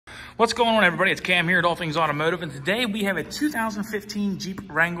What's going on, everybody? It's Cam here at All Things Automotive, and today we have a 2015 Jeep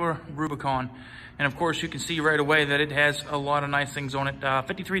Wrangler Rubicon. And of course, you can see right away that it has a lot of nice things on it.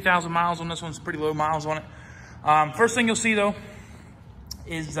 53,000 miles on this one's pretty low miles on it. First thing you'll see though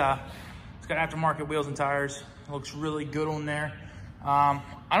is it's got aftermarket wheels and tires. It looks really good on there. I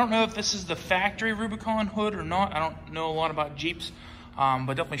don't know if this is the factory Rubicon hood or not. I don't know a lot about Jeeps,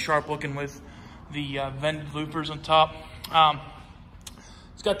 but definitely sharp looking with the vented loopers on top.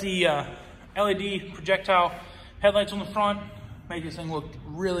 It's got the LED projectile headlights on the front, make this thing look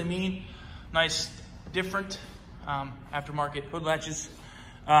really mean. Nice, different aftermarket hood latches.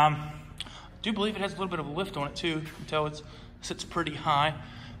 I do believe it has a little bit of a lift on it too. You can tell it sits pretty high.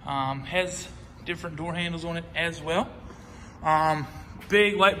 Has different door handles on it as well.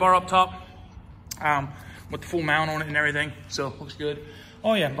 Big light bar up top with the full mount on it and everything, so looks good.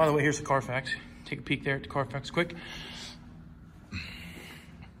 Oh yeah, by the way, here's the CarFax. Take a peek there at the CarFax quick.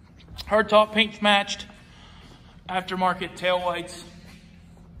 Hard top, paint matched, aftermarket tail lights.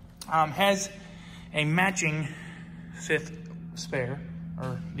 Has a matching fifth spare,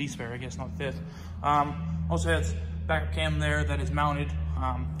 or the spare, I guess, not fifth. Also has backup cam there that is mounted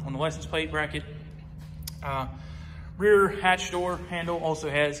on the license plate bracket. Rear hatch door handle also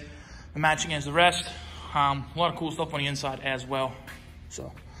has the matching as the rest. A lot of cool stuff on the inside as well.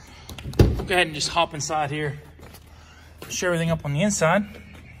 So go ahead and just hop inside here, show everything up on the inside.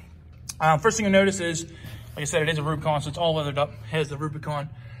 First thing you'll notice is, like I said, it is a Rubicon, so it's all weathered up. It has the Rubicon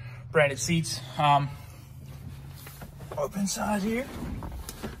branded seats. Up inside here.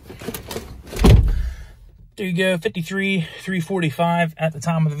 There you go, 53,345 at the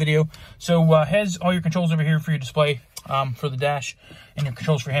time of the video. So has all your controls over here for your display for the dash, and your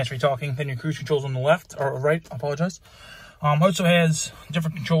controls for hands-free talking. Then your cruise controls on the left, or right, I apologize. Also has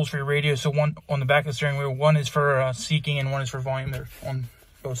different controls for your radio. So one on the back of the steering wheel, one is for seeking and one is for volume. They're on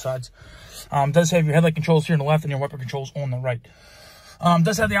both sides. Does have your headlight controls here on the left and your wiper controls on the right.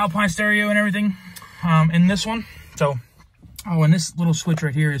 Does have the Alpine stereo and everything in this one. So, oh, and this little switch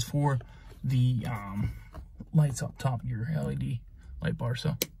right here is for the lights up top, your LED light bar.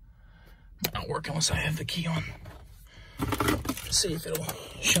 So, might not work unless I have the key on. Let's see if it'll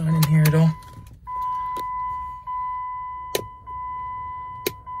shine in here at all. Might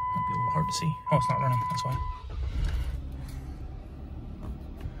be a little hard to see. Oh, it's not running, that's why.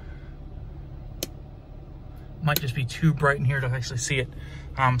 Might just be too bright in here to actually see it.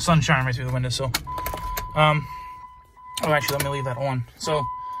 Sun shining right through the window, so. Oh, actually, let me leave that on. So, it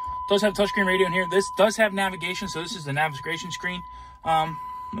does have touchscreen radio in here. This does have navigation, so this is the navigation screen. Let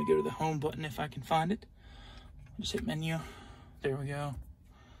me go to the home button if I can find it. Just hit menu. There we go.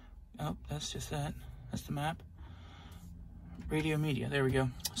 Oh, that's just that. That's the map. Radio media, there we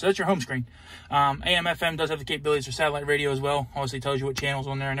go. So that's your home screen. AM, FM does have the capabilities for satellite radio as well. Obviously tells you what channels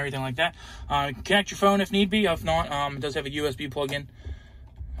on there and everything like that. You can connect your phone if need be. If not, it does have a USB plug-in.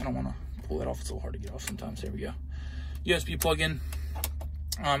 I don't want to pull that off. It's a little hard to get off sometimes. There we go. USB plug-in,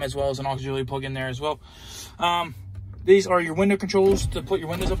 as well as an auxiliary plug-in there as well. These are your window controls to put your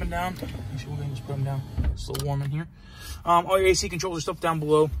windows up and down. Actually, we'll just put them down. It's a little warm in here. All your AC controls are stuff down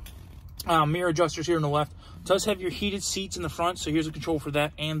below. Mirror adjusters here on the left. It does have your heated seats in the front, so here's a control for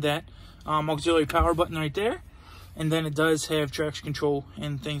that and that. Auxiliary power button right there. And then it does have traction control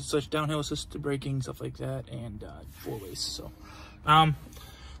and things such downhill assisted braking, stuff like that, and four-ways. So,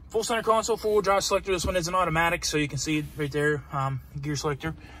 full center console, four-wheel drive selector. This one is an automatic, so you can see it right there. Gear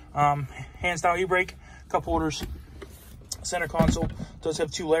selector, hand style e-brake, cup holders, center console. It does have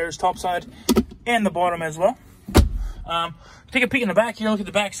two layers, top side and the bottom as well. Take a peek in the back here, look at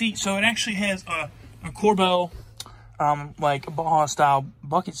the back seat. So it actually has a Corbeau, like a baja style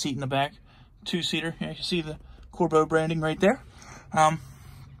bucket seat in the back, two-seater. You can see the Corbeau branding right there. Like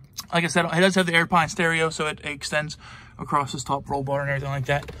I said, it does have the Alpine stereo, so it extends across this top roll bar and everything like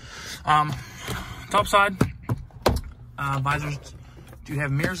that. Top side, visors do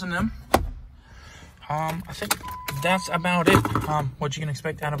have mirrors in them. I think that's about it, what you can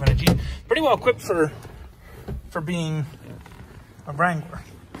expect out of a Jeep. Pretty well equipped for being a Wrangler.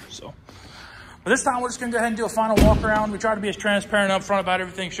 So, but this time we're just gonna go ahead and do a final walk around. We try to be as transparent up front about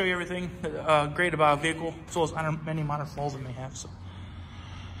everything, show you everything great about a vehicle, as well as many minor flaws it may have. So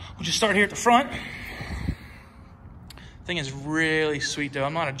we'll just start here at the front. Thing is really sweet though.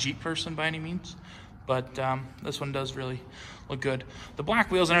 I'm not a Jeep person by any means, but this one does really look good. The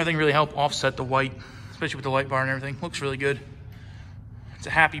black wheels and everything really help offset the white, especially with the light bar and everything. Looks really good. It's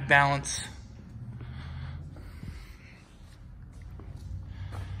a happy balance.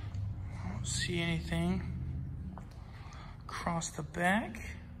 See anything across the back.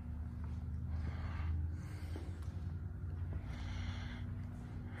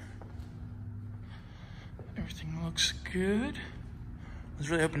 Everything looks good. I was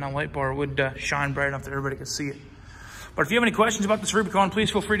really hoping that light bar would shine bright enough that everybody could see it. But if you have any questions about this Rubicon,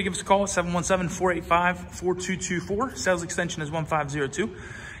 please feel free to give us a call at 717-485-4224. Sales extension is 1502.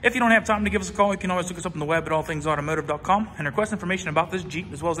 If you don't have time to give us a call, you can always look us up on the web at allthingsautomotive.com and request information about this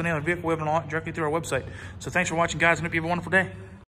Jeep as well as any other vehicle we have on lot directly through our website. So thanks for watching, guys, and hope you have a wonderful day.